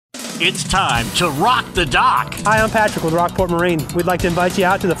It's time to rock the dock. Hi, I'm Patrick with Rockport Marine. We'd like to invite you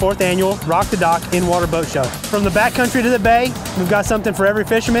out to the 4th annual Rock the Dock in-water boat show. From the backcountry to the bay, we've got something for every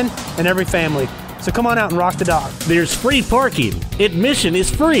fisherman and every family. So come on out and rock the dock. There's free parking. Admission is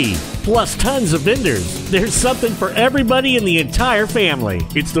free. Plus tons of vendors. There's something for everybody in the entire family.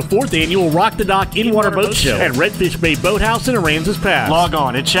 It's the 4th annual Rock the Dock in-water boat show at Redfish Bay Boathouse in Aransas Pass. Log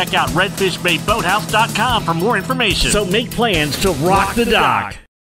on and check out redfishbayboathouse.com for more information. So make plans to rock the dock.